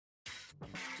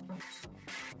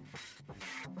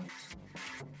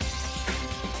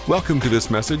Welcome to this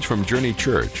message from Journey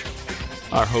Church.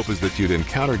 Our hope is that you'd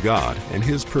encounter God and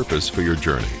His purpose for your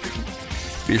journey.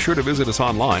 Be sure to visit us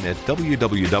online at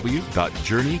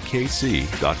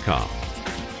www.journeykc.com.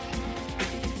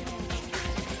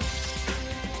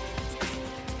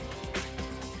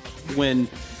 When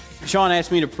Sean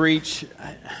asked me to preach,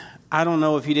 I don't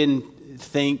know if he didn't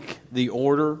think the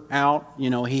order out. You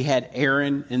know, he had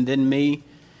Aaron and then me.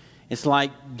 It's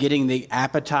like getting the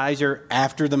appetizer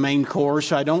after the main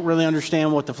course. I don't really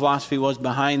understand what the philosophy was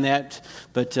behind that,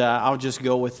 but I'll just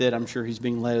go with it. I'm sure he's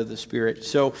being led of the Spirit.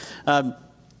 So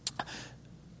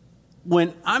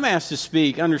when I'm asked to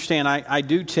speak, understand I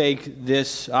do take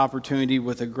this opportunity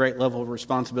with a great level of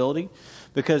responsibility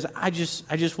because I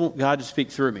just want God to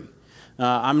speak through me.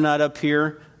 I'm not up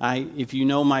here. If you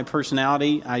know my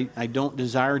personality, I don't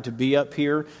desire to be up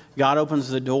here. God opens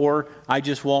the door. I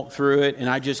just walk through it, and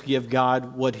I just give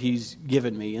God what He's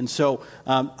given me. And so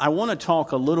I want to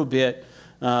talk a little bit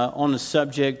on the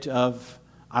subject of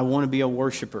I want to be a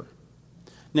worshiper.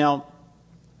 Now,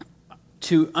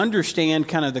 to understand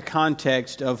kind of the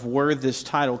context of where this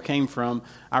title came from,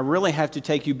 I really have to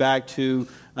take you back to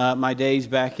my days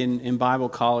back in Bible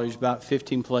college about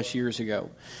 15 plus years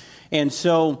ago. And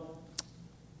so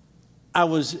I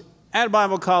was at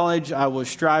Bible college. I was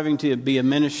striving to be a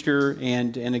minister.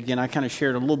 And again, I kind of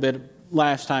shared a little bit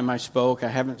last time I spoke. I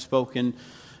haven't spoken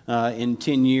in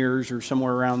 10 years or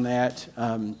somewhere around that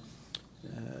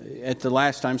at the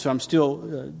last time. So I'm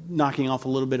still knocking off a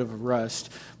little bit of a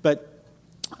rust. But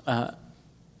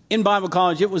in Bible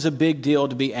college, it was a big deal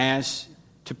to be asked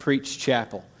to preach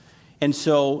chapel. And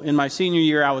so in my senior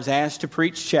year, I was asked to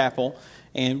preach chapel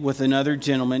and with another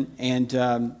gentleman, and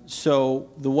so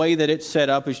the way that it's set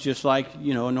up is just like,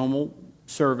 you know, a normal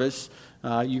service.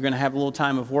 You're going to have a little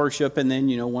time of worship, and then,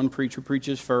 you know, one preacher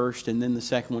preaches first, and then the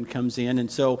second one comes in.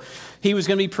 And so he was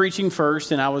going to be preaching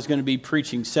first, and I was going to be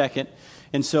preaching second.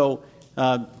 And so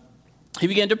he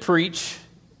began to preach,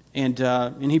 and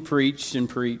he preached and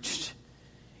preached,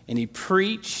 and he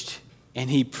preached, and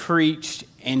he preached,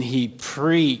 and he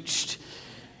preached.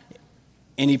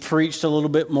 And he preached a little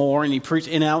bit more, and he preached.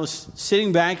 And I was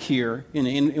sitting back here,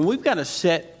 and we've got a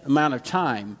set amount of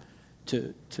time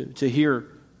to hear,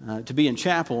 to be in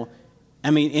chapel.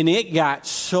 I mean, and it got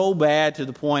so bad to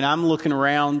the point I'm looking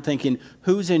around thinking,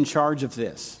 who's in charge of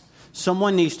this?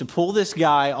 Someone needs to pull this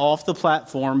guy off the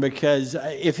platform, because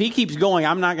if he keeps going,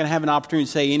 I'm not going to have an opportunity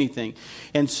to say anything.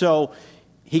 And so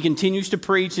he continues to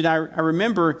preach, and I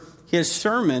remember his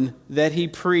sermon that he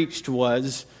preached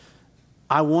was,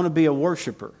 I want to be a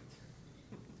worshiper.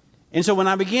 And so when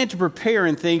I began to prepare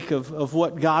and think of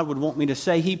what God would want me to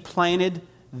say, He planted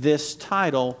this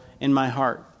title in my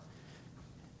heart.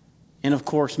 And of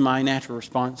course, my natural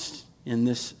response in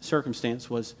this circumstance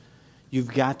was,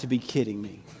 you've got to be kidding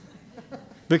me.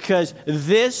 Because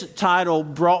this title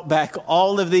brought back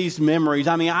all of these memories.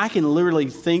 I mean, I can literally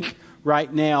think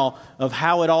right now of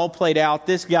how it all played out.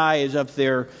 This guy is up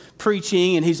there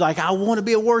preaching, and he's like, I want to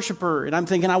be a worshiper. And I'm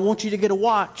thinking, I want you to get a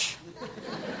watch.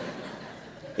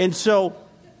 And so,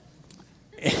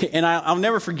 and I'll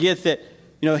never forget that,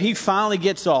 you know, he finally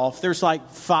gets off. There's like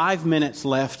 5 minutes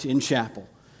left in chapel.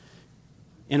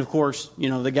 And of course, you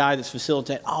know, the guy that's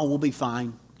facilitating, we'll be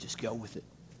fine. Just go with it.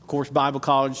 Of course, Bible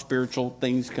college, spiritual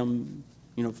things come,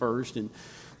 you know, first.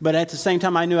 But at the same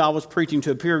time, I knew I was preaching to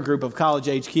a peer group of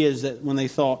college-age kids that when they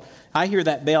thought, I hear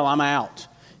that bell, I'm out.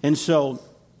 And so,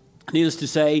 needless to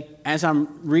say, as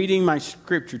I'm reading my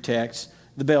scripture text,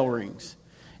 the bell rings.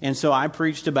 And so I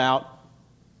preached about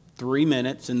 3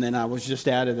 minutes, and then I was just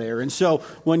out of there. And so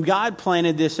when God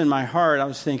planted this in my heart, I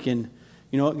was thinking,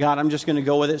 you know what, God, I'm just going to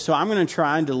go with it. So I'm going to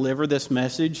try and deliver this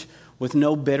message with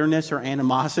no bitterness or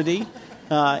animosity.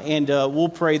 And we'll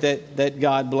pray that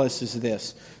God blesses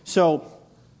this. So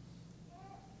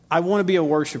I want to be a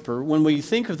worshiper. When we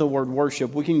think of the word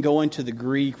worship, we can go into the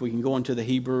Greek, we can go into the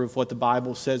Hebrew of what the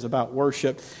Bible says about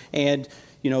worship. And,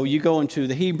 you know, you go into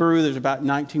the Hebrew, there's about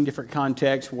 19 different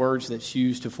context words that's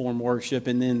used to form worship.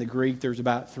 And then the Greek, there's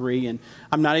about 3. And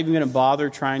I'm not even going to bother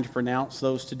trying to pronounce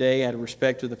those today out of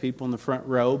respect to the people in the front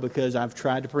row, because I've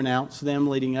tried to pronounce them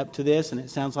leading up to this, and it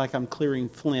sounds like I'm clearing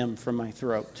phlegm from my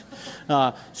throat.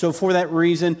 So for that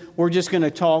reason, we're just going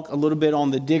to talk a little bit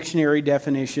on the dictionary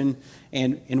definition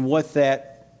and what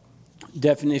that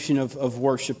definition of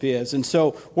worship is. And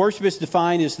so worship is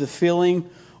defined as the feeling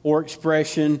or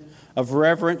expression of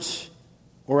reverence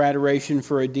or adoration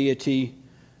for a deity,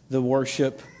 the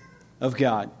worship of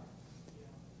God.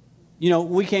 You know,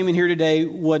 we came in here today,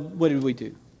 what did we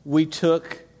do? We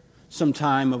took some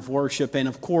time of worship. And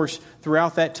of course,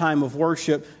 throughout that time of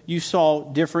worship, you saw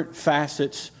different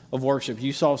facets of worship.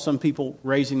 You saw some people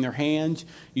raising their hands.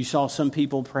 You saw some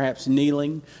people perhaps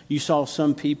kneeling. You saw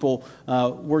some people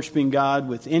worshiping God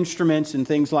with instruments and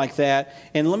things like that.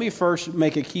 And let me first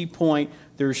make a key point.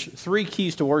 There's 3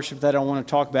 keys to worship that I want to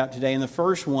talk about today. And the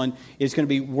first one is going to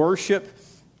be worship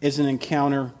is an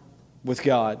encounter with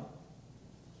God.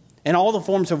 And all the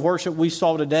forms of worship we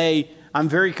saw today, I'm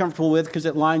very comfortable with because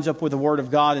it lines up with the Word of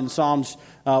God. In Psalms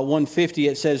 150,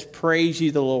 it says, "Praise ye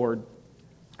the Lord.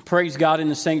 Praise God in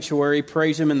the sanctuary.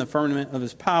 Praise Him in the firmament of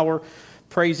His power.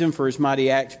 Praise Him for His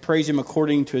mighty acts. Praise Him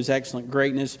according to His excellent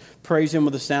greatness. Praise Him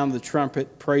with the sound of the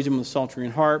trumpet. Praise Him with psaltery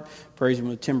and harp. Praise Him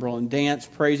with timbrel and dance.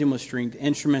 Praise Him with stringed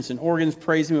instruments and organs.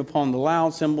 Praise Him upon the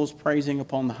loud cymbals. Praising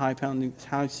upon the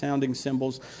high-sounding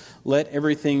cymbals. Let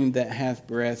everything that hath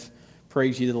breath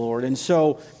praise ye the Lord." And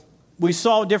so we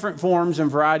saw different forms and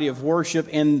variety of worship,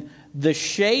 and the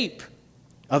shape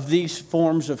of these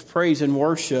forms of praise and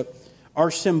worship are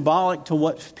symbolic to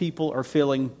what people are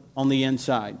feeling on the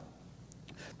inside.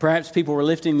 Perhaps people were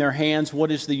lifting their hands.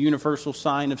 What is the universal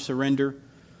sign of surrender?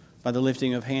 By the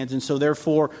lifting of hands. And so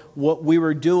therefore, what we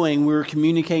were doing, we were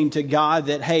communicating to God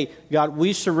that, hey, God,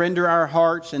 we surrender our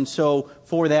hearts, and so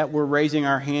for that we're raising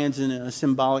our hands in a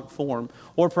symbolic form.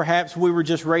 Or perhaps we were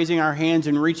just raising our hands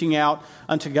and reaching out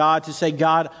unto God to say,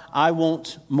 God, I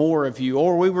want more of you.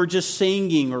 Or we were just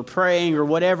singing or praying or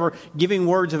whatever, giving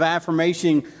words of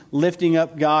affirmation, lifting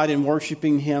up God and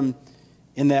worshiping Him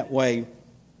in that way.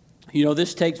 You know,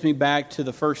 this takes me back to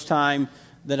the first time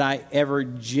that I ever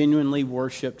genuinely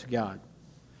worshiped God.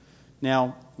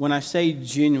 Now, when I say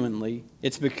genuinely,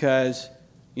 it's because,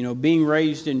 you know, being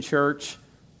raised in church,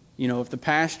 you know, if the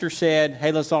pastor said,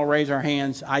 hey, let's all raise our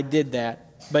hands, I did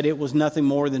that. But it was nothing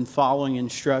more than following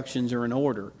instructions or an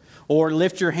order. Or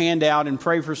lift your hand out and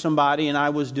pray for somebody, and I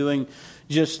was doing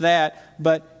just that.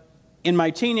 But in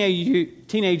my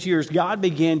teenage years, God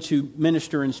began to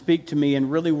minister and speak to me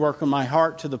and really work on my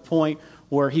heart to the point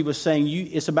where He was saying,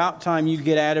 it's about time you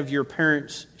get out of your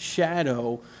parents'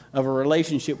 shadow of a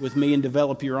relationship with me and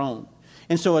develop your own.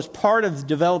 And so as part of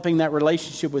developing that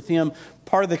relationship with Him,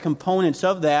 part of the components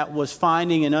of that was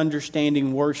finding and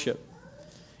understanding worship.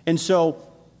 And so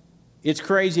it's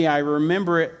crazy. I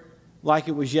remember it like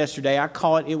it was yesterday. I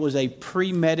call it was a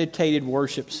premeditated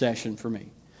worship session for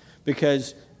me.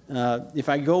 Because if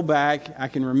I go back, I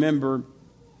can remember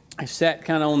I sat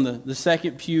kind of on the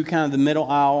second pew, kind of the middle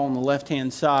aisle on the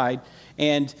left-hand side.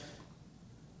 And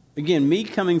again, me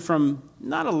coming from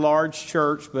not a large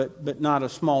church, but not a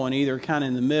small one either, kind of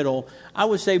in the middle, I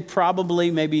would say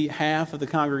probably maybe half of the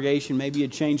congregation maybe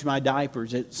had changed my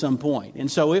diapers at some point. And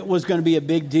so it was going to be a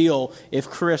big deal if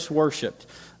Chris worshiped.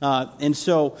 And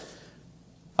so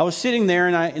I was sitting there,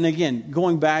 and again,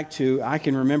 going back to, I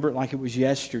can remember it like it was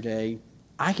yesterday,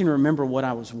 I can remember what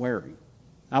I was wearing.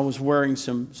 I was wearing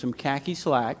some khaki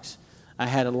slacks. I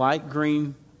had a light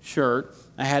green shirt.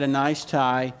 I had a nice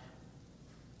tie.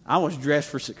 I was dressed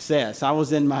for success. I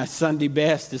was in my Sunday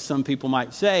best, as some people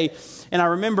might say. And I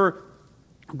remember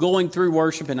going through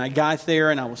worship, and I got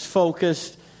there, and I was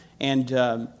focused. And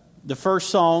the first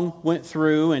song went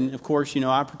through, and of course,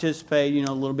 I participated,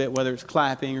 a little bit, whether it's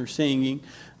clapping or singing,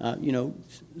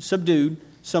 subdued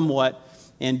somewhat.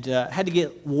 And had to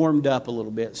get warmed up a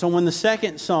little bit. So when the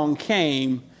second song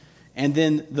came, and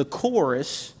then the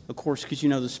chorus, of course, because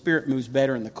the Spirit moves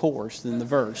better in the chorus than the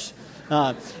verse.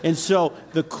 And so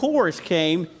the chorus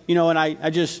came, and I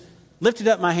just lifted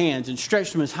up my hands and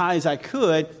stretched them as high as I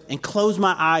could and closed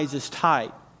my eyes as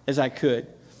tight as I could.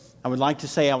 I would like to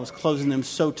say I was closing them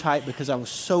so tight because I was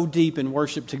so deep in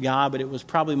worship to God, but it was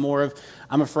probably more of,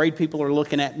 I'm afraid people are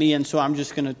looking at me, and so I'm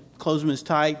just going to close them as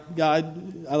tight.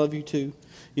 God, I love you too.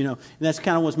 And that's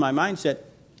kind of was my mindset.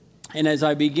 And as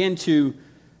I began to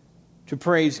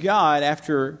praise God,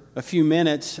 after a few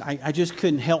minutes, I just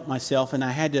couldn't help myself, and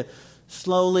I had to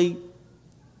slowly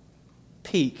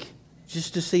peek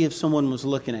just to see if someone was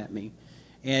looking at me.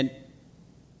 And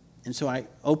so I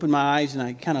opened my eyes and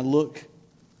I kind of looked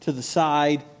to the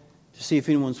side to see if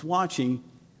anyone's watching.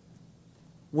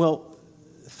 Well,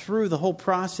 through the whole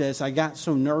process, I got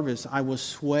so nervous, I was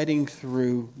sweating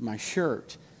through my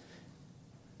shirt.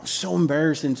 I was so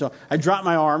embarrassed, and so I dropped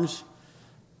my arms.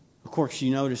 Of course,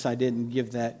 you notice I didn't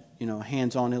give that,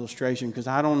 hands-on illustration because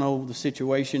I don't know the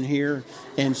situation here.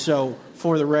 And so,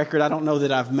 for the record, I don't know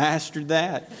that I've mastered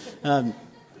that.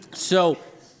 So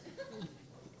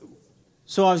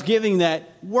I was giving that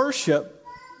worship,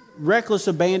 reckless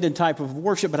abandon type of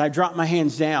worship, but I dropped my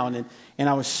hands down, and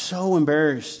I was so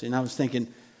embarrassed, and I was thinking,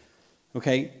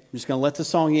 Okay, I'm just going to let the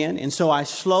song in. And so I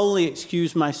slowly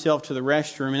excused myself to the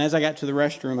restroom. And as I got to the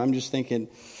restroom, I'm just thinking,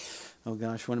 oh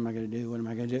gosh, what am I going to do? What am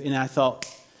I going to do? And I thought,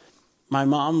 my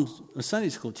mom's a Sunday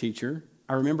school teacher.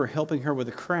 I remember helping her with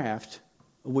a craft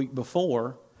a week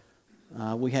before.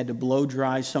 We had to blow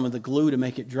dry some of the glue to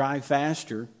make it dry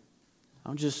faster.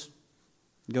 I'll just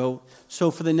go.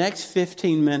 So for the next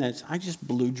 15 minutes, I just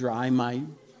blew dry my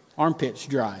armpits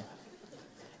dry.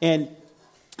 And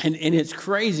it's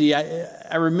crazy.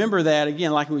 I remember that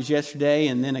again like it was yesterday.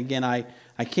 And then again, I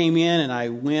came in and I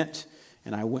went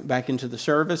back into the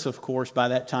service. Of course, by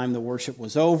that time, the worship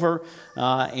was over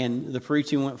and the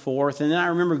preaching went forth. And then I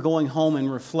remember going home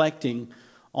and reflecting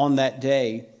on that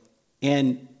day.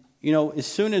 And, as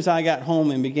soon as I got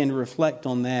home and began to reflect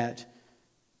on that,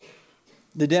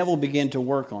 the devil began to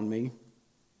work on me.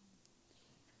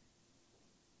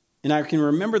 And I can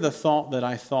remember the thought that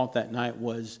I thought that night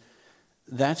was,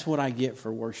 that's what I get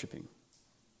for worshiping.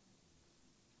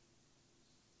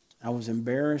 I was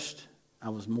embarrassed. I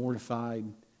was mortified.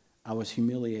 I was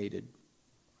humiliated.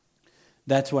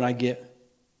 That's what I get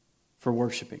for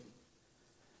worshiping.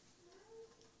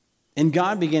 And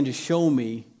God began to show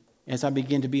me, as I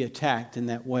began to be attacked in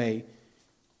that way,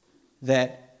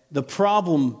 that the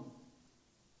problem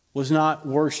was not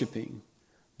worshiping,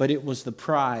 but it was the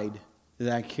pride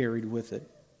that I carried with it.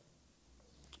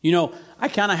 I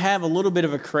kind of have a little bit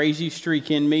of a crazy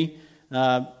streak in me.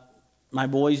 My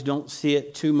boys don't see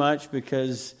it too much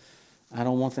because I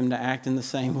don't want them to act in the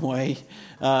same way.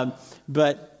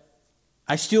 But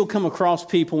I still come across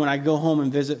people when I go home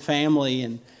and visit family,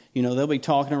 and they'll be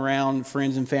talking around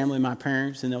friends and family, my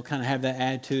parents, and they'll kind of have that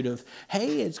attitude of,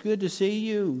 hey, it's good to see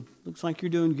you. Looks like you're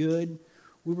doing good.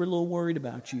 We were a little worried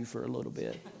about you for a little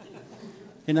bit.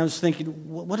 And I was thinking,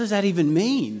 what does that even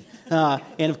mean?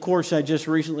 And of course, I just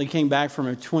recently came back from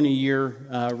a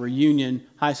 20-year reunion,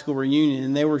 high school reunion,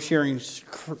 and they were sharing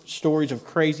stories of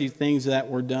crazy things that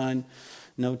were done.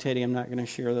 No, Teddy, I'm not going to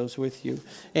share those with you.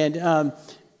 And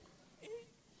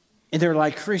they're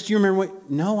like, Chris, do you remember what?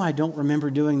 No, I don't remember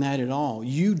doing that at all.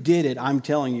 You did it, I'm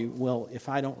telling you. Well, if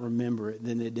I don't remember it,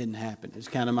 then it didn't happen. It's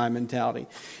kind of my mentality.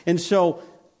 And so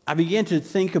I began to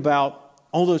think about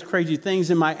all those crazy things.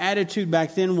 And my attitude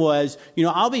back then was,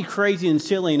 I'll be crazy and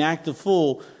silly and act a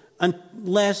fool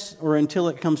unless or until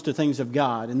it comes to things of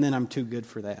God. And then I'm too good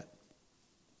for that.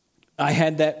 I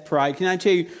had that pride. Can I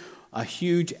tell you, a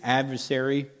huge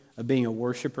adversary of being a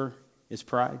worshiper is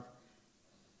pride.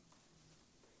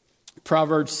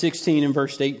 Proverbs 16 and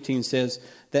verse 18 says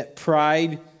that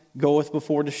pride goeth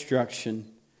before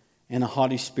destruction and a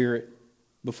haughty spirit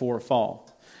before a fall.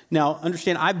 Now,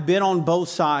 understand, I've been on both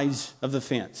sides of the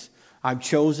fence. I've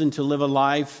chosen to live a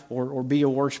life or be a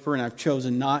worshiper, and I've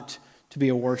chosen not to be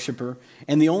a worshiper.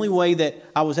 And the only way that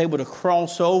I was able to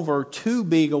cross over to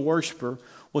being a worshiper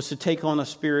was to take on a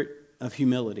spirit of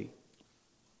humility.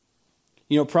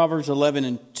 Proverbs 11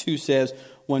 and 2 says,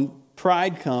 when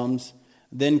pride comes,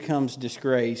 then comes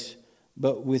disgrace,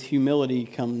 but with humility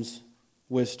comes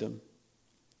wisdom.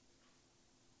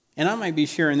 And I might be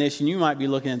sharing this, and you might be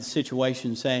looking at the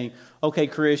situation saying, okay,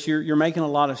 Chris, you're making a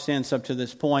lot of sense up to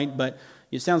this point, but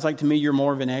it sounds like to me you're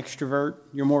more of an extrovert.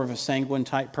 You're more of a sanguine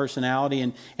type personality,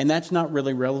 and that's not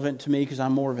really relevant to me because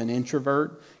I'm more of an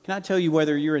introvert. Can I tell you,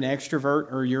 whether you're an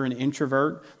extrovert or you're an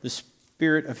introvert, the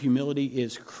spirit of humility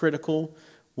is critical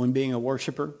when being a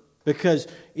worshiper? Because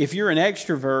if you're an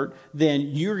extrovert, then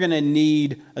you're going to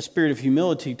need a spirit of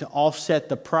humility to offset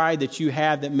the pride that you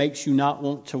have that makes you not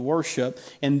want to worship.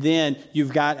 And then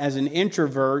you've got, as an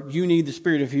introvert, you need the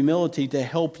spirit of humility to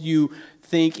help you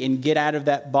think and get out of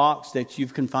that box that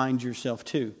you've confined yourself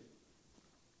to.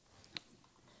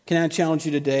 Can I challenge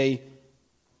you today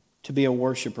to be a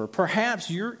worshiper? Perhaps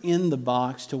you're in the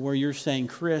box to where you're saying,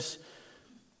 Chris,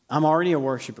 I'm already a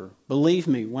worshiper. Believe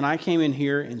me, when I came in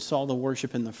here and saw the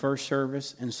worship in the first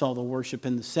service and saw the worship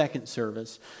in the second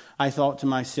service, I thought to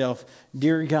myself,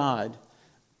 dear God,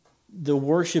 the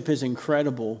worship is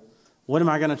incredible. What am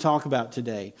I going to talk about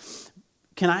today?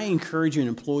 Can I encourage you and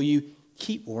implore you,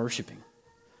 keep worshiping?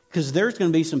 Because there's going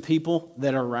to be some people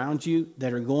that are around you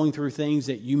that are going through things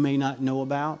that you may not know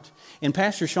about. And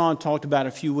Pastor Sean talked about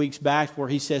a few weeks back where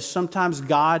he says sometimes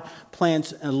God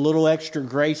plants a little extra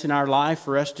grace in our life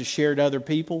for us to share to other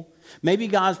people. Maybe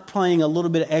God's playing a little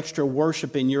bit of extra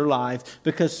worship in your life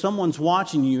because someone's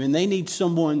watching you and they need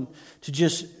someone to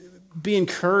just be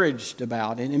encouraged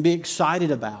about it and be excited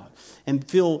about and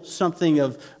feel something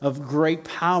of great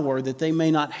power that they may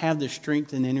not have the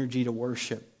strength and energy to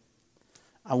worship.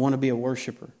 I want to be a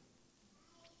worshiper.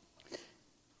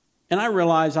 And I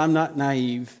realize I'm not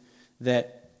naive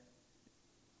that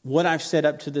what I've said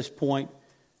up to this point,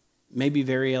 may be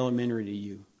very elementary to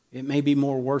you. It may be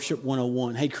more worship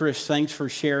 101. Hey, Chris, thanks for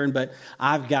sharing, but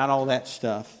I've got all that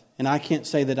stuff. And I can't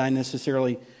say that I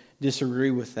necessarily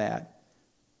disagree with that.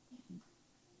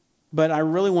 But I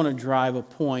really want to drive a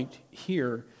point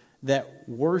here that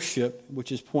worship,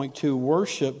 which is point 2,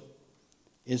 worship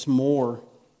is more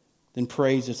than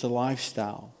praise. It's a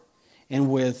lifestyle. And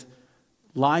with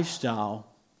lifestyle,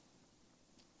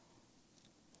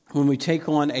 when we take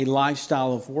on a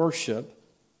lifestyle of worship,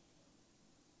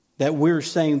 that we're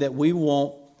saying that we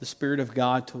want the Spirit of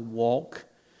God to walk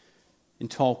and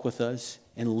talk with us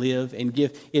and live and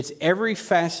give. It's every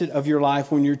facet of your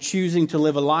life. When you're choosing to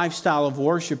live a lifestyle of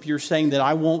worship, you're saying that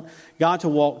I want God to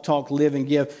walk, talk, live, and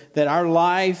give. That our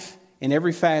life in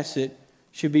every facet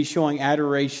should be showing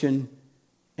adoration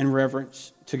and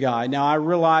reverence to God. Now, I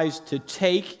realize to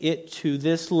take it to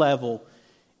this level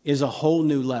is a whole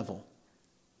new level.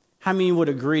 How many would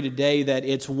agree today that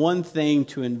it's one thing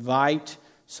to invite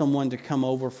someone to come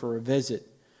over for a visit,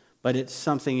 but it's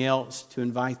something else to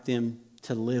invite them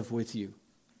to live with you?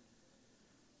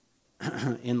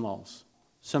 In-laws,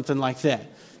 something like that.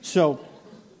 So,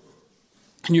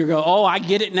 and you go, oh, I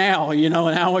get it now, and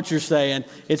now what you're saying.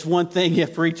 It's one thing, yeah,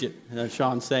 preach it,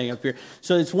 Sean's saying up here.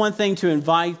 So it's one thing to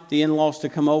invite the in-laws to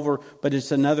come over, but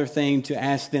it's another thing to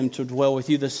ask them to dwell with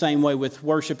you. The same way with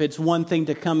worship. It's one thing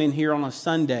to come in here on a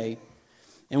Sunday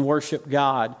and worship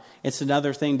God. It's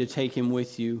another thing to take Him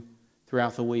with you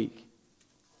throughout the week.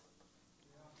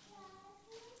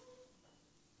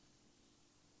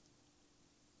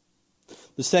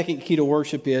 The second key to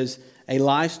worship is a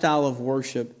lifestyle of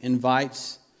worship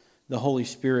invites the Holy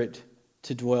Spirit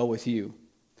to dwell with you.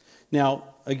 Now,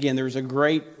 again, there's a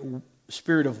great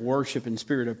spirit of worship and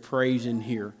spirit of praise in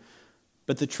here.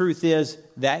 But the truth is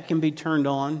that can be turned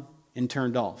on and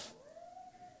turned off.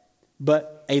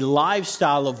 But a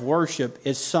lifestyle of worship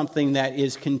is something that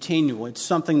is continual. It's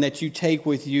something that you take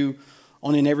with you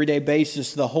on an everyday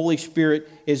basis. The Holy Spirit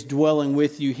is dwelling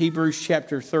with you. Hebrews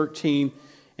chapter 13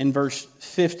 and verse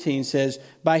 15 says,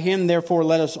 by Him, therefore,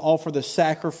 let us offer the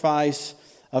sacrifice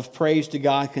of praise to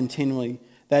God continually.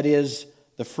 That is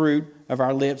the fruit of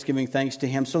our lips, giving thanks to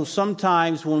Him. So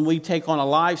sometimes when we take on a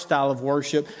lifestyle of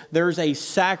worship, there's a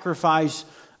sacrifice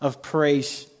of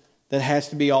praise that has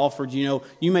to be offered. You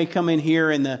may come in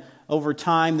here and over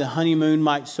time the honeymoon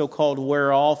might so-called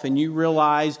wear off, and you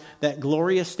realize that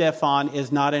Gloria Stefan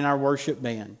is not in our worship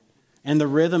band, and the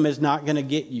rhythm is not going to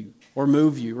get you or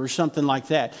move you or something like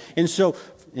that. And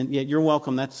yet you're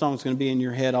welcome. That song's going to be in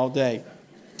your head all day.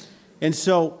 And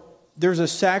so there's a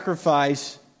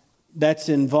sacrifice that's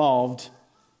involved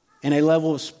and a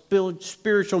level of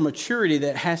spiritual maturity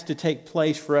that has to take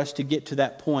place for us to get to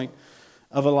that point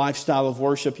of a lifestyle of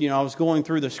worship. I was going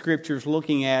through the scriptures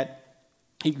looking at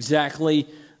exactly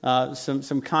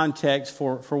some context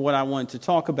for what I wanted to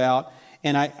talk about.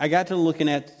 And I got to looking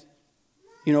at,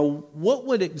 what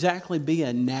would exactly be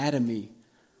anatomy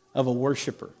of a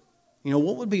worshiper?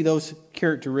 What would be those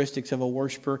characteristics of a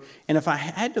worshiper? And if I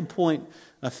had to point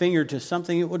a finger to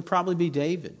something, it would probably be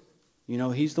David.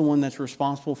 He's the one that's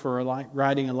responsible for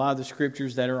writing a lot of the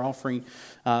scriptures that are offering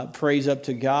praise up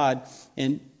to God.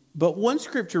 But one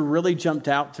scripture really jumped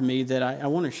out to me that I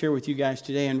want to share with you guys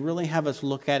today and really have us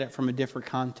look at it from a different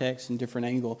context and different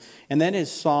angle. And that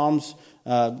is Psalms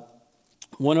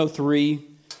 103,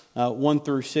 1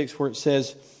 through 6, where it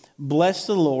says, bless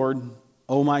the Lord,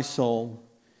 O my soul,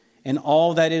 and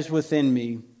all that is within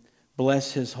me,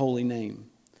 bless His holy name.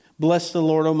 Bless the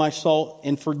Lord, O my soul,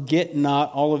 and forget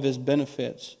not all of His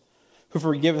benefits, who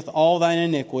forgiveth all thine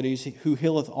iniquities, who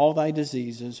healeth all thy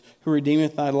diseases, who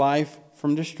redeemeth thy life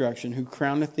from destruction, who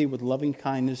crowneth thee with loving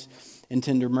kindness and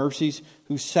tender mercies,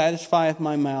 who satisfieth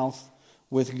my mouth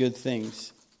with good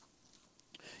things.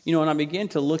 And I began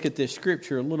to look at this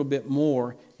scripture a little bit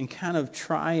more and kind of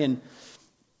try and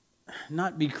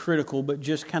not be critical, but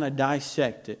just kind of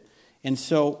dissect it. And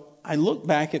so I look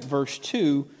back at verse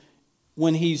 2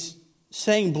 when he's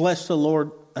saying, bless the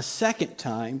Lord a second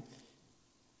time.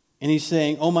 And he's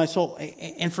saying, oh my soul,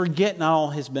 and forget not all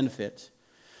His benefits.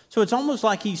 So it's almost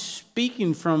like he's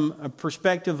speaking from a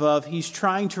perspective of he's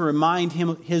trying to remind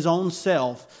his own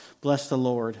self, bless the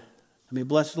Lord.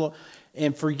 Bless the Lord.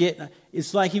 And forget.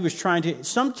 It's like he was trying to.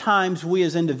 Sometimes we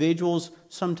as individuals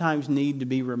sometimes need to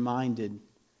be reminded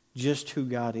just who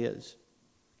God is.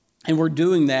 And we're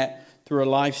doing that through a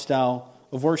lifestyle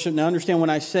of worship. Now understand when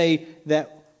I say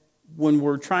that when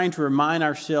we're trying to remind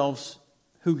ourselves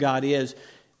who God is,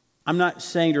 I'm not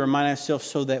saying to remind ourselves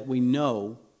so that we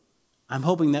know. I'm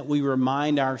hoping that we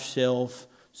remind ourselves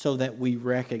so that we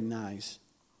recognize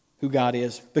who God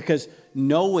is. Because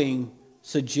knowing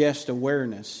suggests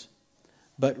awareness,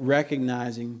 but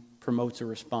recognizing promotes a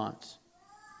response.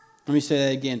 Let me say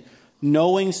that again.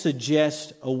 Knowing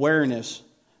suggests awareness,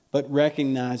 but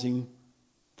recognizing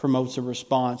promotes a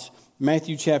response.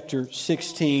 Matthew chapter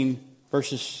 16,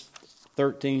 verses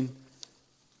 13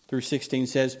 through 16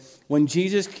 says, when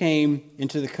Jesus came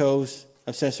into the coast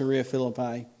of Caesarea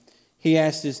Philippi, he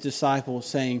asked his disciples,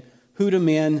 saying, who do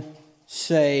men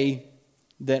say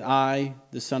that I,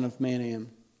 the Son of Man,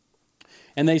 am?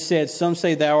 And they said, some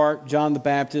say thou art John the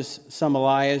Baptist, some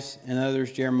Elias, and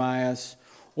others Jeremiah,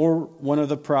 or one of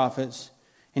the prophets.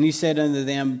 And he said unto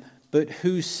them, but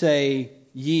who say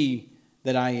ye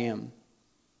that I am?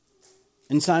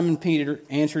 And Simon Peter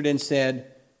answered and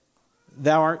said,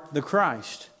 thou art the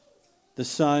Christ, the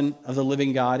Son of the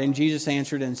living God. And Jesus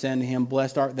answered and said unto him,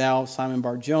 blessed art thou, Simon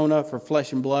Bar-Jonah, for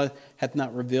flesh and blood hath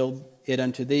not revealed it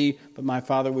unto thee, but my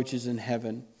Father which is in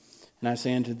heaven. And I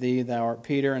say unto thee, thou art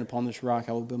Peter, and upon this rock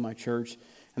I will build my church,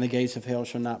 and the gates of hell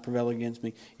shall not prevail against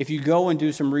me. If you go and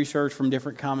do some research from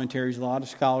different commentaries, a lot of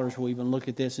scholars will even look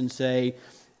at this and say,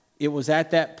 it was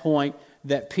at that point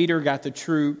that Peter got the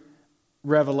true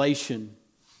revelation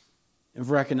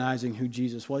of recognizing who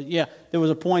Jesus was. Yeah, there was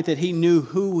a point that he knew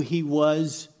who he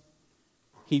was.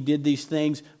 He did these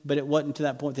things, but it wasn't to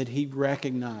that point that he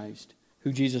recognized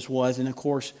who Jesus was. And of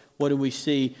course, what do we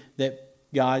see? That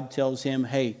God tells him,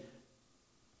 hey,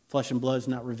 flesh and blood has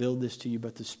not revealed this to you,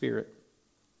 but the Spirit.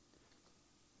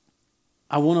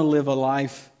 I want to live a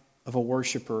life of a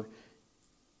worshiper,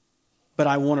 but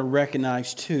I want to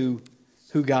recognize too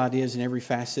who God is in every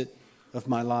facet of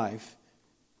my life.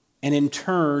 And in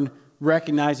turn,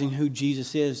 recognizing who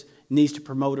Jesus is needs to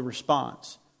promote a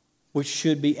response, which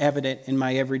should be evident in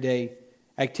my everyday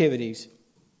activities.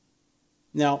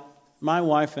 Now, my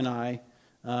wife and I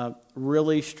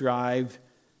really strive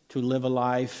to live a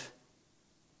life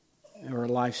or a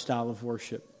lifestyle of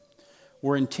worship.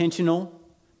 We're intentional,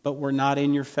 but we're not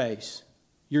in your face.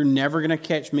 You're never going to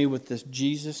catch me with this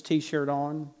Jesus t-shirt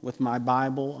on, with my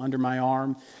Bible under my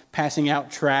arm, passing out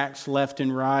tracts left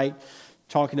and right,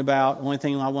 talking about, the only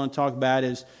thing I want to talk about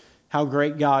is how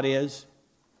great God is.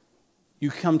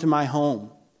 You come to my home.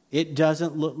 It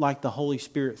doesn't look like the Holy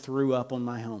Spirit threw up on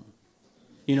my home.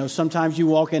 You know, sometimes you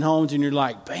walk in homes and you're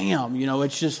like, bam, you know,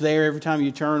 it's just there every time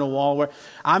you turn a wall.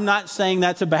 I'm not saying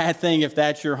that's a bad thing if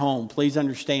that's your home. Please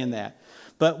understand that.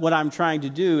 But what I'm trying to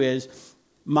do is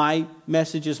my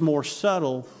message is more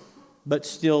subtle, but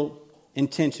still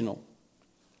intentional.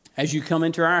 As you come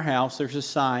into our house, there's a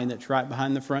sign that's right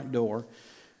behind the front door,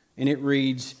 and it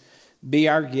reads, be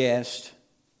our guest,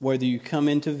 whether you come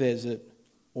in to visit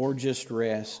or just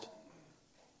rest.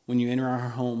 When you enter our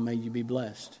home, may you be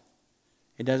blessed.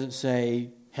 It doesn't say,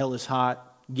 hell is hot,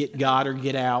 get God or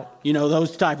get out, you know,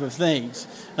 those type of things.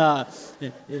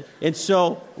 And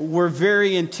so we're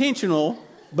very intentional,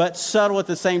 but subtle at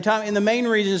the same time. And the main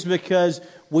reason is because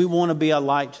we want to be a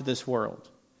light to this world.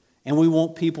 And we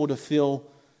want people to feel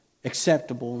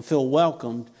acceptable and feel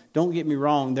welcomed. Don't get me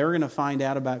wrong, they're going to find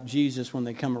out about Jesus when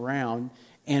they come around.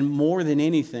 And more than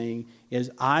anything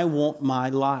is I want my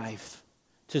life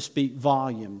to speak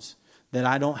volumes, that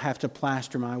I don't have to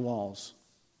plaster my walls.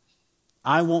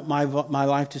 I want my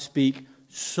life to speak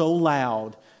so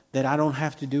loud that I don't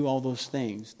have to do all those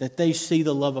things, that they see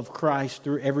the love of Christ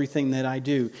through everything that I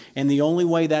do. And the only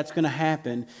way that's going to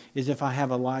happen is if I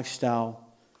have a lifestyle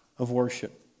of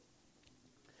worship.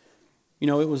 You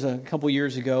know, it was a couple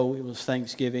years ago, it was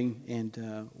Thanksgiving,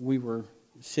 and we were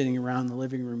sitting around the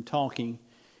living room talking,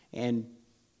 and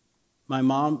my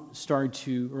mom started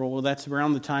to, well, that's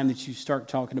around the time that you start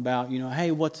talking about, you know,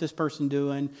 hey, what's this person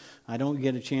doing? I don't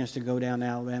get a chance to go down to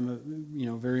Alabama, you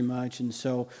know, very much. And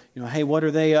so, you know, hey, what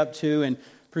are they up to? And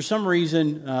for some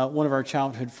reason, one of our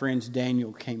childhood friends,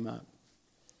 Daniel, came up.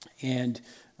 And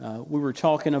we were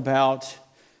talking about,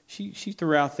 she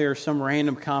threw out there some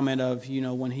random comment of, you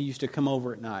know, when he used to come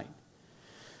over at night.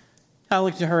 I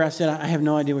looked at her, I said, I have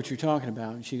no idea what you're talking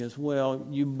about. And she goes, well,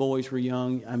 you boys were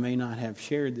young. I may not have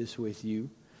shared this with you.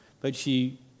 But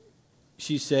she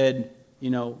said, you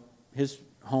know, his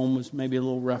home was maybe a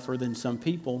little rougher than some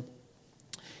people.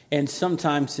 And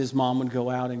sometimes his mom would go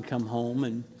out and come home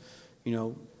and, you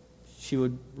know, she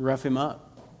would rough him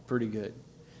up pretty good.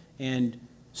 And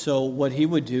so what he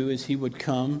would do is he would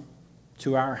come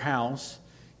to our house.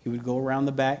 He would go around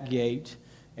the back gate.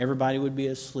 Everybody would be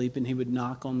asleep and he would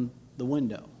knock on the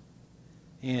window.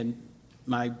 And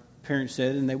my parents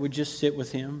said, and they would just sit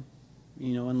with him,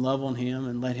 you know, and love on him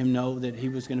and let him know that he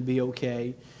was going to be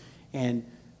okay. And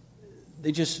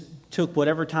they just took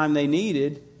whatever time they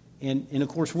needed. And of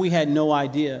course, we had no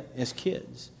idea as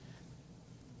kids.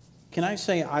 Can I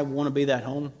say I want to be that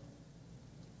home?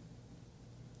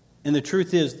 And the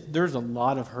truth is, there's a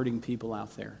lot of hurting people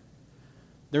out there.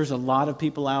 There's a lot of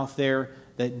people out there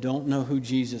that don't know who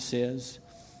Jesus is,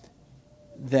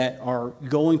 that are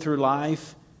going through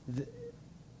life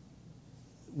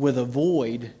with a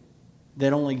void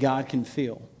that only God can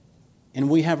fill. And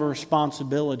we have a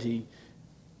responsibility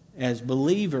as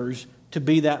believers to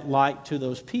be that light to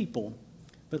those people.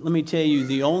 But let me tell you,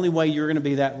 the only way you're going to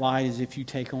be that light is if you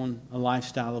take on a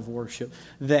lifestyle of worship.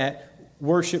 That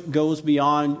worship goes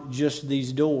beyond just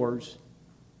these doors,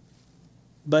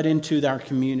 but into our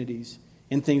communities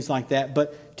and things like that.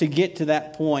 But to get to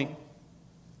that point,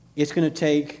 it's going to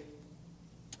take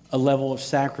a level of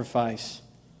sacrifice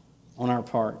on our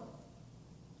part.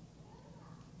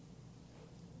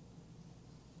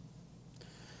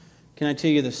 Can I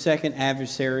tell you the second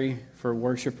adversary for a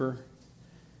worshiper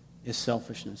is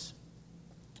selfishness?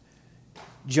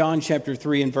 John chapter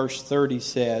 3 and verse 30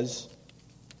 says,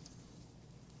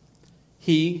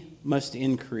 "He must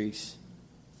increase,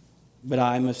 but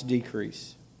I must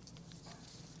decrease."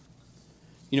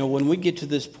 You know, when we get to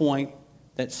this point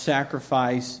that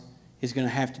sacrifice is going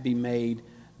to have to be made,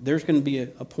 there's going to be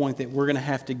a point that we're going to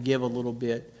have to give a little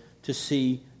bit to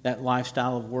see that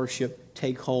lifestyle of worship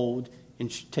take hold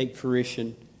and take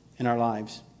fruition in our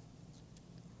lives.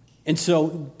 And so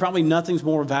probably nothing's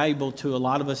more valuable to a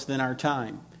lot of us than our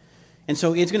time. And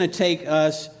so it's going to take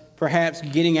us perhaps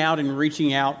getting out and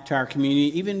reaching out to our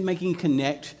community, even making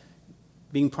connect,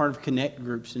 being part of connect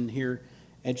groups in here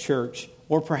at church.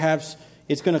 Or perhaps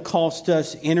it's going to cost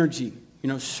us energy,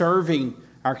 serving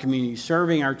our community,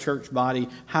 serving our church body,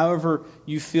 however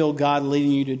you feel God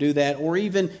leading you to do that. Or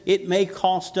even it may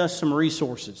cost us some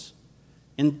resources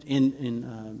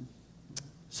in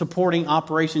supporting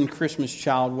Operation Christmas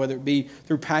Child, whether it be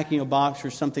through packing a box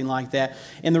or something like that.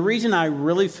 And the reason I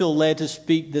really feel led to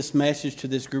speak this message to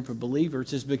this group of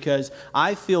believers is because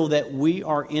I feel that we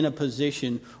are in a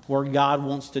position where God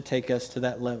wants to take us to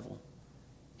that level.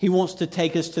 He wants to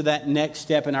take us to that next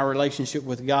step in our relationship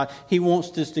with God. He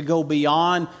wants us to go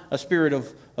beyond a spirit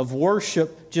of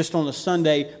worship just on a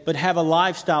Sunday, but have a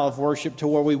lifestyle of worship to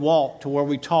where we walk, to where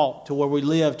we talk, to where we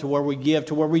live, to where we give,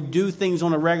 to where we do things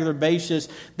on a regular basis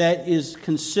that is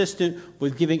consistent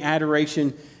with giving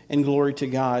adoration and glory to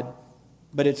God.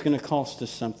 But it's going to cost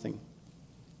us something.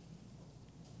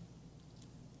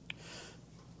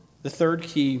 The third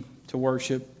key to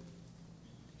worship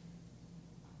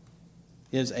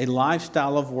is a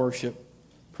lifestyle of worship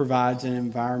provides an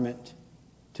environment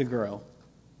to grow.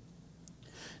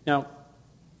 Now,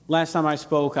 last time I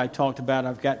spoke, I talked about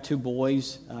I've got two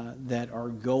boys that are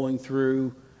going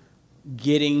through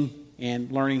getting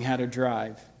and learning how to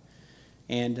drive.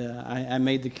 And I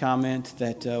made the comment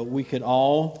that we could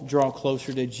all draw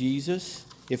closer to Jesus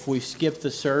if we skipped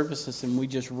the services and we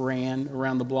just ran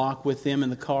around the block with them in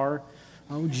the car.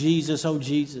 Oh, Jesus, oh,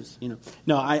 Jesus.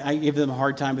 No, I give them a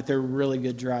hard time, but they're really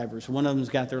good drivers. One of them's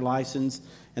got their license,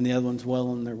 and the other one's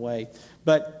well on their way.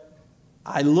 But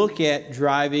I look at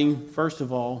driving, first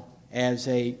of all, as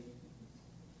a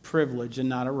privilege and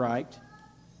not a right.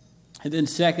 And then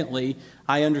secondly,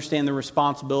 I understand the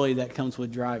responsibility that comes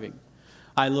with driving.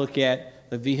 I look at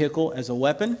the vehicle as a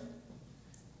weapon,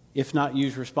 if not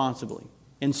used responsibly.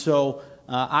 And so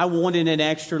I wanted an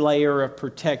extra layer of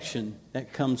protection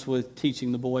that comes with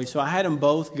teaching the boys. So I had them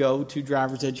both go to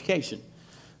driver's education.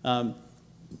 And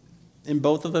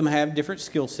both of them have different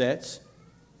skill sets.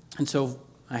 And so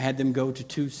I had them go to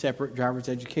two separate driver's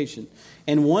education.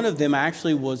 And one of them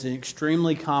actually was an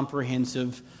extremely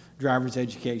comprehensive driver's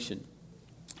education.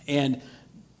 And,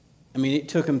 it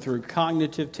took them through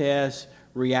cognitive tests,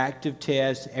 reactive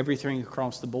tests, everything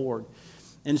across the board.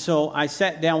 And so I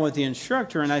sat down with the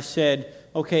instructor and I said,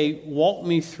 okay, walk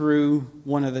me through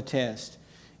one of the tests.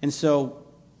 And so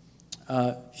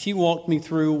she walked me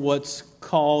through what's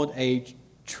called a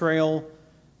trail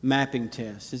mapping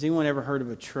test. Has anyone ever heard of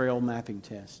a trail mapping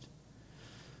test?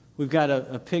 We've got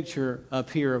a picture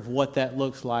up here of what that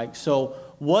looks like. So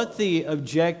what the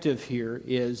objective here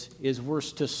is we're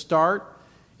to start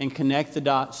and connect the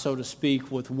dots, so to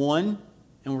speak, with 1,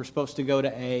 and we're supposed to go to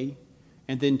A,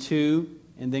 and then 2,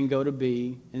 and then go to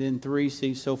B, and then 3,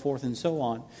 C, so forth and so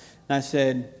on. And I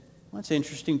said, well, that's an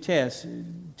interesting test.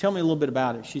 Tell me a little bit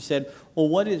about it. She said, well,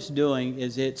 what it's doing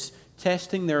is it's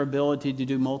testing their ability to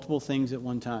do multiple things at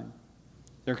one time.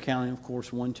 They're counting, of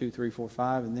course, 1, 2, 3, 4,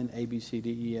 5, and then A, B, C,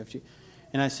 D, E, F, G.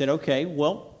 And I said, okay,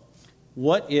 well,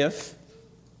 what if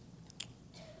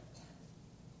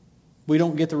we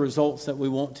don't get the results that we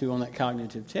want to on that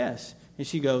cognitive test? And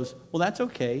she goes, well, that's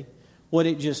okay. What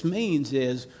it just means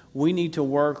is we need to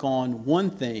work on one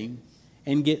thing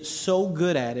and get so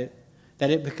good at it that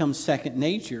it becomes second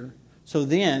nature. So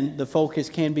then the focus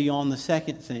can be on the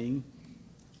second thing.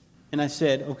 And I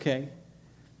said, okay.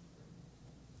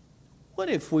 what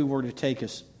if we were to take a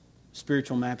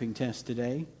spiritual mapping test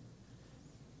today?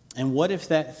 And what if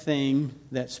that thing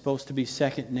that's supposed to be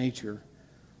second nature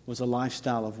was a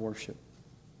lifestyle of worship?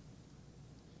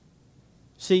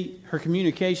 See, her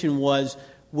communication was,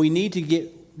 we need to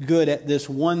get good at this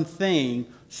one thing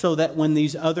so that when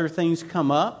these other things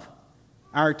come up,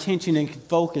 our attention and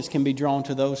focus can be drawn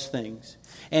to those things.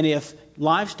 And if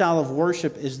lifestyle of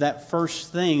worship is that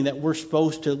first thing that we're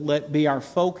supposed to let be our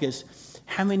focus,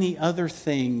 how many other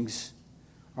things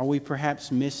are we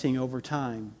perhaps missing over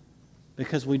time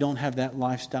because we don't have that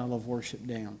lifestyle of worship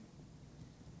down?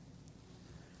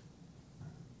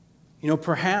 You know,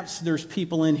 perhaps there's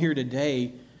people in here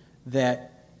today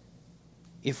that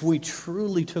if we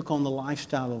truly took on the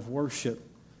lifestyle of worship,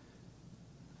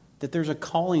 that there's a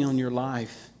calling on your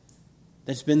life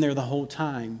that's been there the whole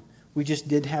time. We just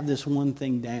did have this one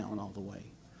thing down all the way.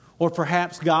 Or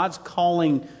perhaps God's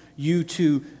calling you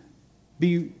to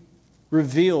be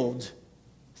revealed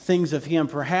things of Him.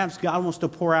 Perhaps God wants to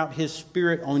pour out His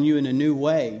Spirit on you in a new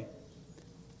way,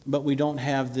 but we don't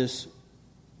have this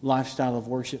lifestyle of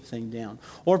worship thing down.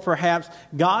 Or perhaps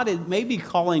God may be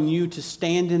calling you to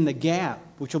stand in the gap,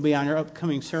 which will be on our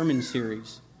upcoming sermon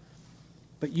series.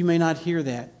 But you may not hear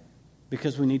that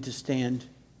because we need to stand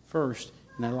first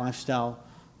in that lifestyle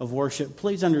of worship.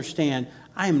 Please understand,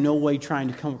 I am no way trying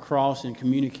to come across in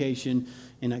communication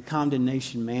in a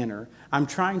condemnation manner. I'm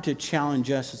trying to challenge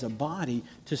us as a body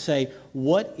to say,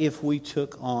 what if we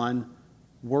took on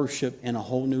worship in a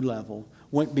whole new level?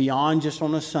 Went beyond just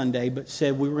on a Sunday, but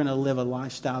said we were going to live a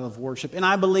lifestyle of worship. And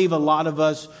I believe a lot of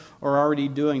us are already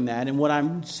doing that. And what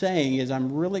I'm saying is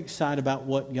I'm really excited about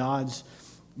what God's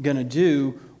going to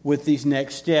do with these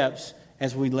next steps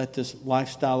as we let this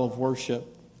lifestyle of worship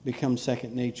become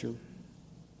second nature.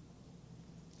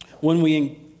 When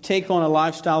we take on a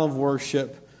lifestyle of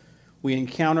worship, we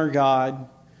encounter God,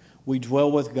 we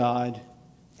dwell with God,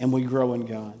 and we grow in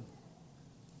God.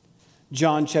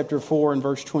 John chapter 4 and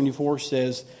verse 24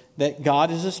 says that God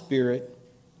is a spirit,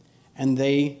 and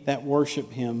they that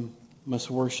worship Him must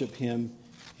worship Him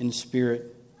in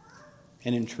spirit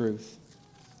and in truth.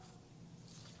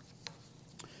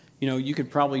 You know, you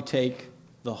could probably take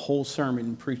the whole sermon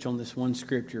and preach on this one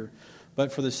scripture,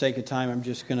 but for the sake of time, I'm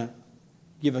just going to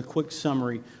give a quick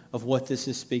summary of what this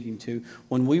is speaking to.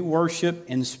 When we worship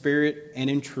in spirit and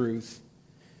in truth,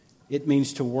 it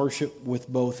means to worship with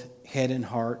both head and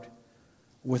heart,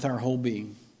 with our whole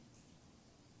being.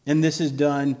 And this is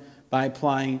done by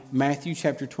applying Matthew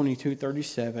chapter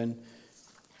 22:37,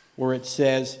 where it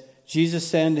says, Jesus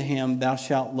said unto him, Thou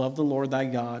shalt love the Lord thy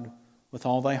God with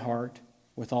all thy heart,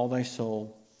 with all thy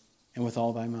soul, and with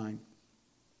all thy mind.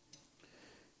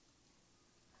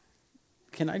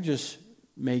 Can I just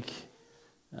make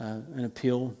an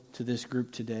appeal to this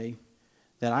group today?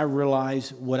 That I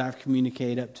realize what I've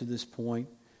communicated up to this point,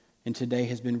 and today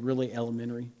has been really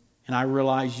elementary. And I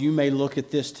realize you may look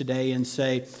at this today and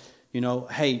say, you know,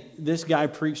 hey, this guy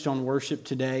preached on worship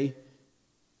today,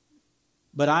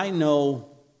 but I know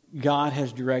God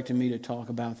has directed me to talk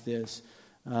about this.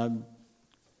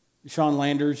 Sean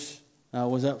Landers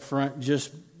was up front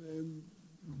just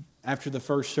after the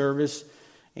first service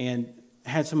and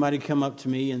had somebody come up to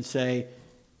me and say,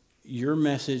 your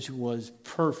message was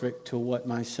perfect to what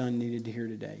my son needed to hear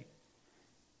today.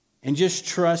 And just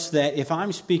trust that if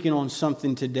I'm speaking on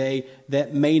something today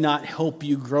that may not help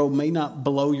you grow, may not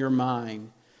blow your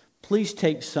mind, please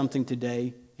take something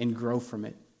today and grow from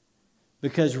it.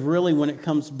 Because really when it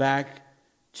comes back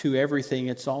to everything,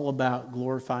 it's all about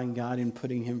glorifying God and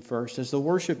putting Him first. As the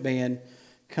worship band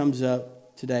comes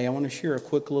up today, I want to share a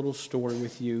quick little story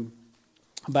with you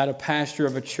about a pastor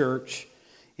of a church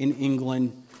in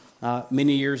England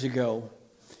many years ago.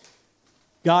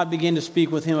 God began to speak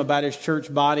with him about his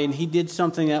church body, and he did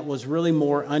something that was really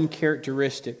more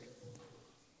uncharacteristic.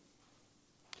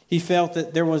 He felt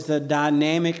that there was a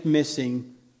dynamic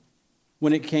missing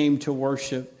when it came to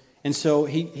worship, and so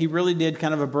he really did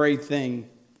kind of a brave thing.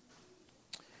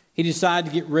 He decided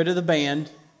to get rid of the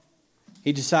band.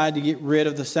 He decided to get rid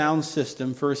of the sound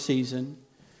system for a season,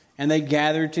 and they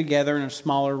gathered together in a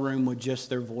smaller room with just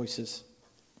their voices.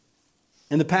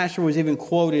 And the pastor was even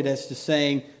quoted as to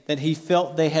saying that he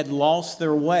felt they had lost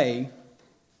their way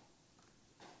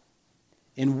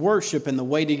in worship, and the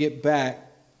way to get back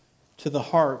to the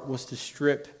heart was to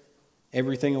strip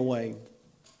everything away.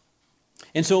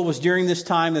 And so it was during this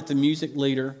time that the music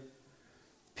leader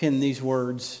penned these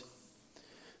words,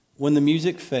 when the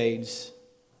music fades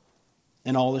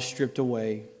and all is stripped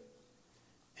away,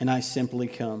 and I simply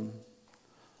come,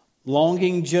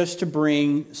 longing just to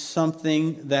bring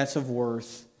something that's of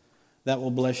worth that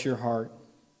will bless your heart.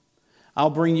 I'll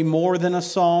bring you more than a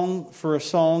song, for a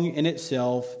song in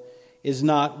itself is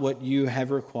not what you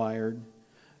have required.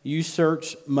 You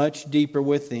search much deeper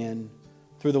within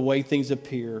through the way things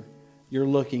appear. You're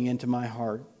looking into my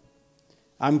heart.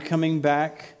 I'm coming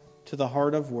back to the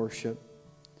heart of worship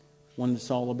when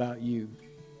it's all about you,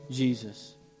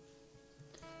 Jesus.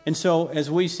 And so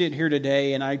as we sit here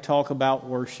today and I talk about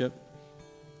worship,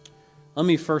 let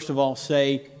me first of all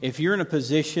say, if you're in a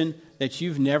position that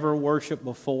you've never worshiped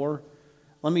before,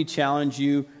 let me challenge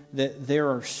you that there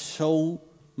are so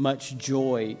much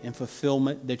joy and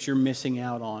fulfillment that you're missing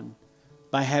out on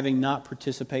by having not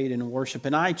participated in worship.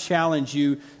 And I challenge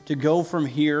you to go from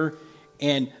here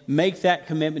and make that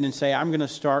commitment and say, I'm going to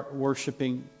start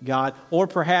worshiping God. Or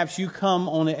perhaps you come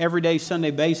on an everyday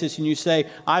Sunday basis and you say,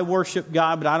 I worship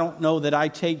God, but I don't know that I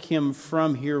take Him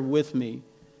from here with me.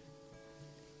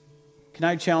 Can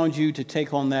I challenge you to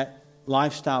take on that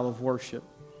lifestyle of worship?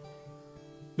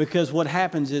 Because what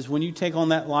happens is when you take on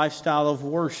that lifestyle of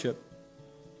worship,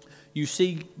 you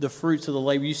see the fruits of the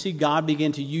labor. You see God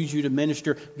begin to use you to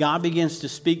minister. God begins to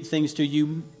speak things to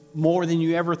you more than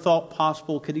you ever thought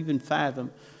possible, could even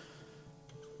fathom.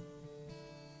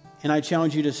 And I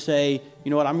challenge you to say,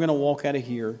 you know what, I'm going to walk out of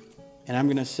here and I'm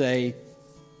going to say,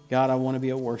 God, I want to be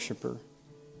a worshiper.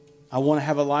 I want to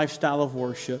have a lifestyle of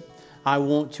worship. I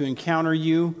want to encounter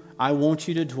you. I want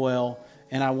you to dwell,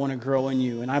 and I want to grow in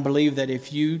you. And I believe that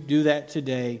if you do that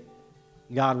today,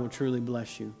 God will truly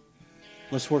bless you.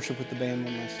 Let's worship with the band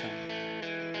one last time.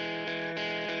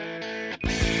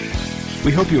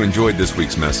 We hope you enjoyed this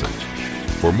week's message.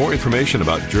 For more information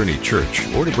about Journey Church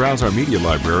or to browse our media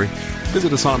library,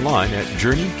 visit us online at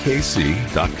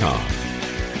journeykc.com.